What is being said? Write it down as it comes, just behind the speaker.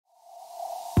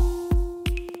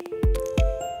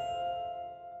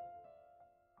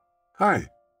Hi,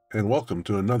 and welcome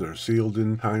to another Sealed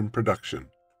in Time production,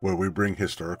 where we bring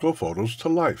historical photos to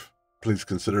life. Please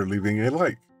consider leaving a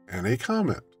like and a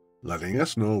comment, letting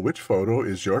us know which photo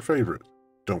is your favorite.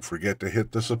 Don't forget to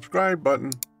hit the subscribe button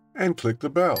and click the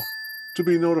bell to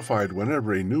be notified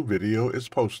whenever a new video is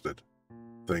posted.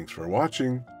 Thanks for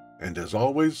watching, and as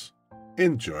always,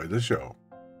 enjoy the show.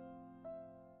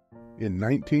 In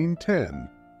 1910,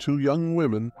 two young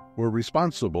women were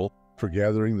responsible for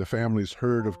gathering the family's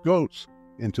herd of goats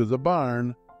into the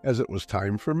barn as it was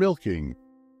time for milking.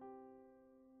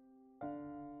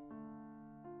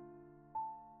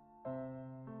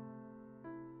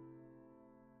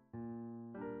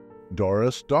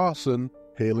 Doris Dawson,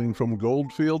 hailing from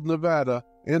Goldfield, Nevada,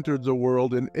 entered the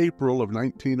world in April of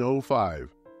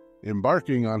 1905.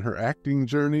 Embarking on her acting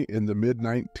journey in the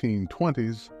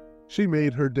mid-1920s, she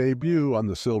made her debut on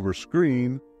the silver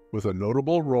screen with a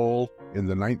notable role in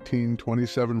the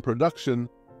 1927 production,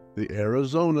 The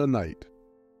Arizona Night.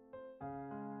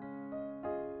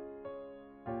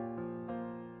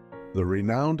 The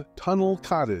renowned Tunnel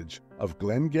Cottage of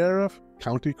Glengariff,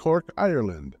 County Cork,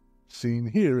 Ireland, seen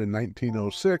here in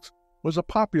 1906, was a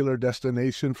popular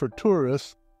destination for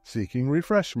tourists seeking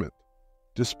refreshment.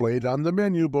 Displayed on the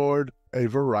menu board, a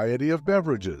variety of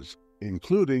beverages,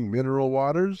 including mineral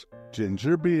waters,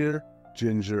 ginger beer,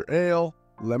 ginger ale,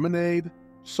 lemonade,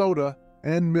 soda,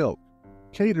 and milk,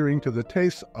 catering to the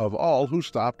tastes of all who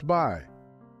stopped by.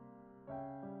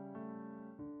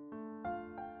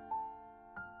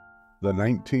 The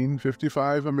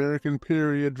 1955 American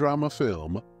period drama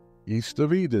film, East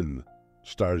of Eden,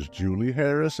 stars Julie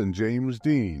Harris and James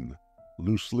Dean,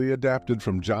 loosely adapted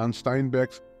from John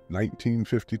Steinbeck's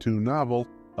 1952 novel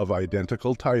of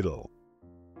identical title.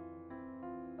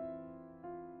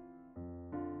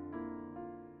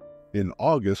 In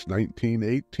August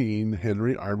 1918,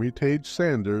 Henry Armitage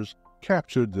Sanders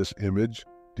captured this image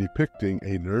depicting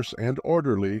a nurse and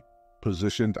orderly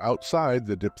positioned outside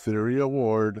the diphtheria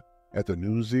ward at the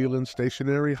New Zealand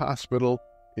Stationary Hospital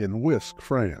in Wisk,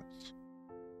 France.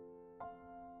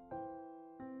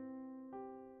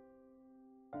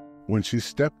 When she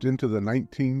stepped into the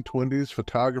 1920s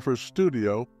photographer's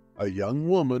studio, a young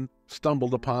woman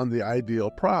stumbled upon the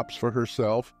ideal props for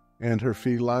herself and her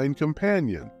feline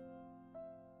companion.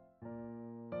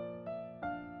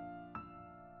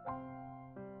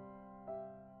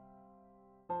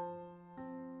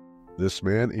 This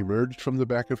man emerged from the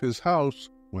back of his house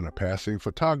when a passing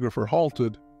photographer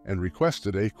halted and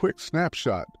requested a quick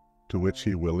snapshot, to which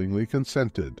he willingly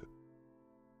consented.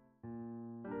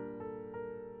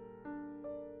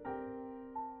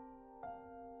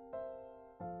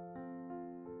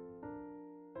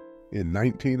 In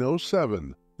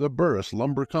 1907, the Burris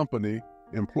Lumber Company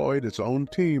employed its own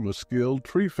team of skilled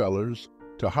tree fellers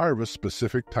to harvest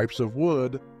specific types of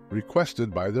wood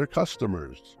requested by their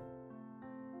customers.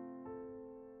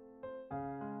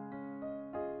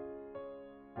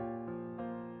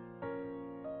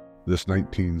 This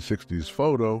 1960s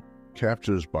photo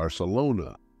captures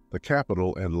Barcelona, the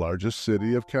capital and largest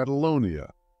city of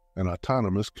Catalonia, an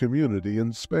autonomous community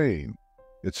in Spain.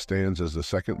 It stands as the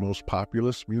second most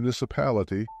populous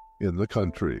municipality in the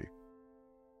country.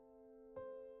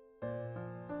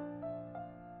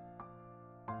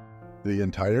 The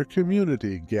entire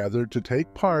community gathered to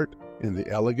take part in the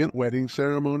elegant wedding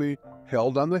ceremony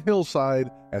held on the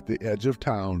hillside at the edge of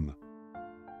town.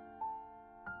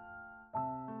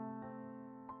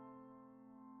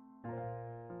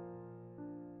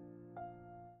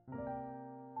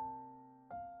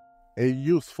 A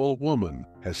youthful woman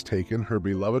has taken her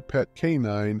beloved pet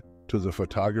canine to the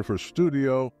photographer's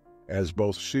studio as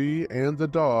both she and the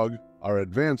dog are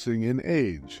advancing in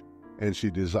age, and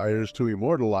she desires to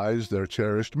immortalize their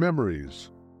cherished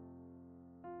memories.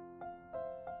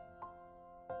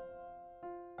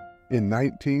 In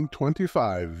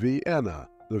 1925, Vienna,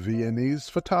 the Viennese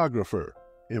photographer,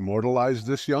 immortalized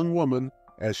this young woman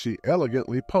as she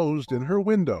elegantly posed in her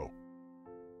window.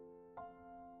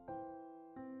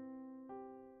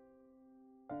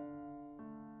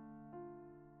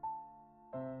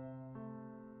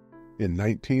 In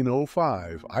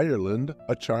 1905, Ireland,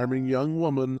 a charming young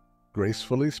woman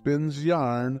gracefully spins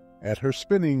yarn at her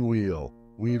spinning wheel,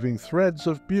 weaving threads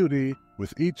of beauty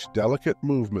with each delicate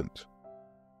movement.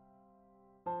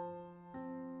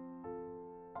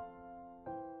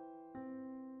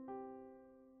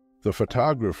 The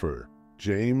photographer,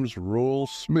 James Rule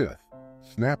Smith,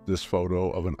 snapped this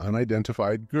photo of an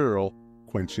unidentified girl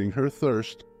quenching her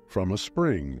thirst from a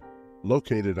spring,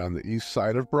 located on the east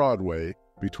side of Broadway,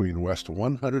 between West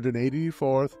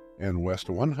 184th and West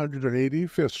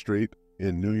 185th Street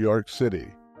in New York City.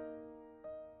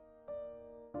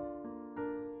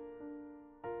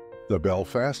 The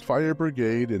Belfast Fire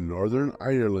Brigade in Northern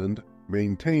Ireland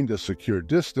maintained a secure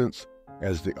distance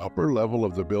as the upper level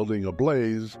of the building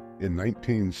ablaze in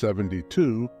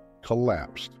 1972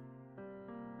 collapsed.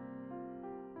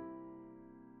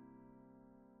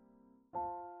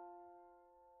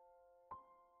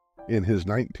 In his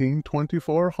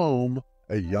 1924 home,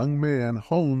 a young man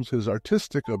hones his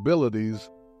artistic abilities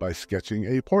by sketching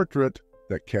a portrait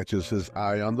that catches his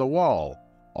eye on the wall,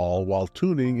 all while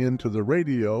tuning into the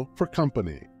radio for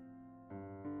company.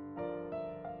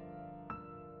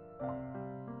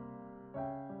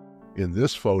 In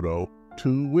this photo,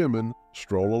 two women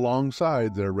stroll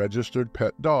alongside their registered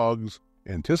pet dogs,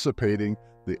 anticipating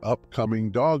the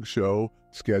upcoming dog show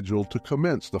scheduled to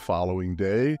commence the following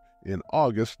day in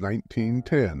August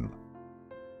 1910.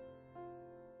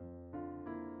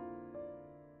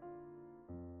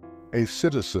 A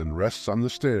citizen rests on the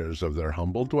stairs of their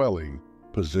humble dwelling,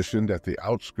 positioned at the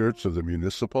outskirts of the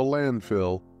municipal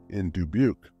landfill in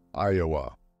Dubuque,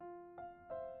 Iowa.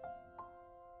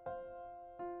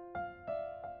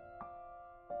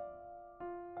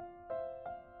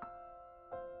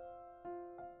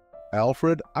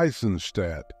 Alfred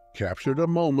Eisenstadt captured a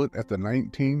moment at the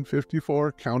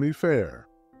 1954 county fair,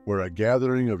 where a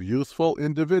gathering of youthful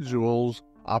individuals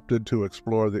opted to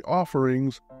explore the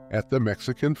offerings at the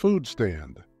Mexican food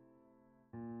stand.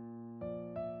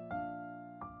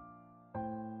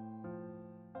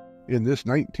 In this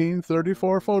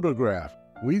 1934 photograph,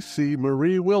 we see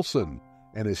Marie Wilson,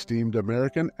 an esteemed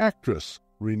American actress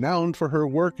renowned for her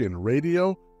work in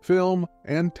radio, film,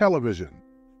 and television.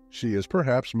 She is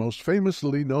perhaps most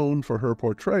famously known for her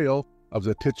portrayal of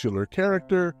the titular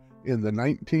character in the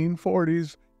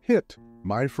 1940s hit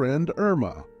My Friend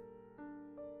Irma.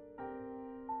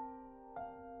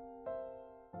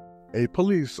 A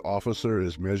police officer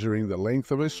is measuring the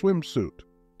length of a swimsuit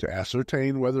to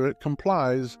ascertain whether it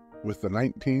complies with the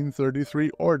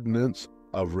 1933 ordinance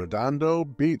of Redondo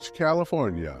Beach,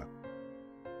 California.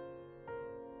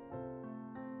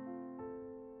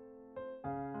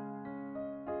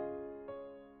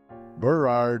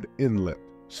 Burrard Inlet,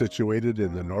 situated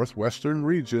in the northwestern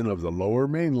region of the Lower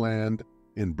Mainland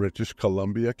in British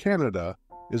Columbia, Canada,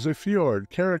 is a fjord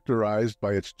characterized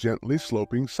by its gently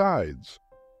sloping sides.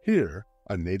 Here,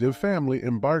 a native family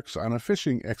embarks on a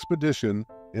fishing expedition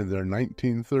in their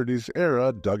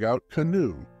 1930s-era dugout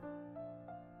canoe.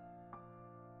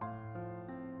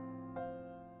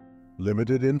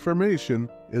 Limited information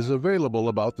is available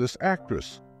about this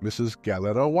actress, Mrs.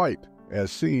 Galetta White,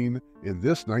 as seen in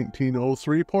this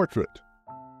 1903 portrait.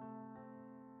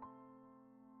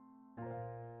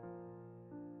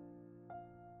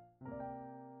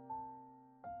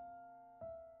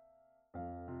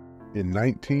 In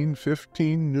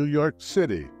 1915 New York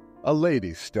City, a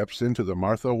lady steps into the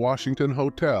Martha Washington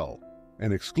Hotel,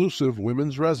 an exclusive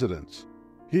women's residence.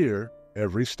 Here,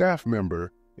 every staff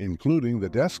member, including the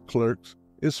desk clerks,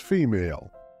 is female.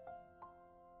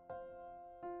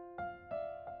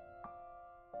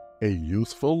 A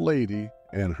youthful lady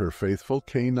and her faithful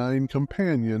canine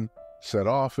companion set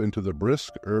off into the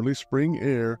brisk early spring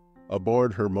air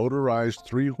aboard her motorized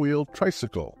three-wheeled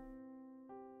tricycle.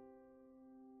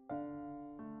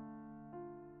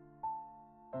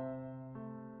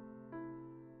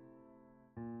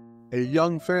 A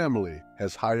young family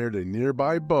has hired a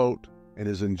nearby boat and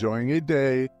is enjoying a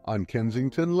day on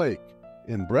Kensington Lake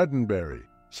in Bredenbury,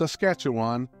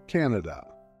 Saskatchewan, Canada.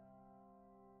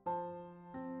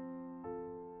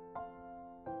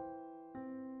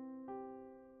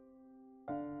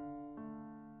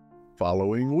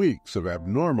 Following weeks of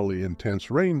abnormally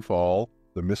intense rainfall,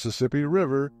 the Mississippi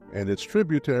River and its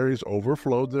tributaries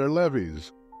overflowed their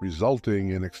levees, resulting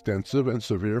in extensive and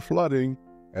severe flooding,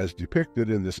 as depicted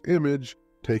in this image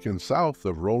taken south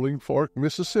of Rolling Fork,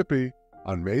 Mississippi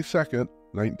on May 2,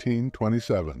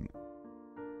 1927.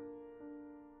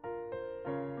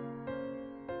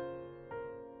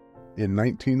 In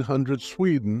 1900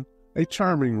 Sweden, a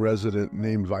charming resident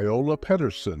named Viola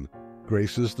Pettersson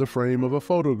graces the frame of a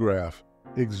photograph,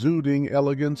 exuding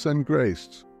elegance and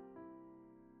grace.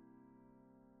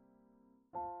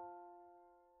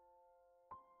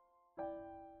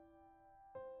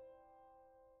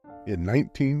 In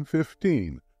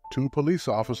 1915, two police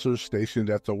officers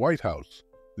stationed at the White House,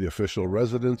 the official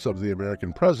residence of the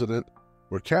American president,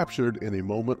 were captured in a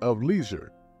moment of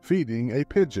leisure, feeding a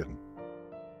pigeon.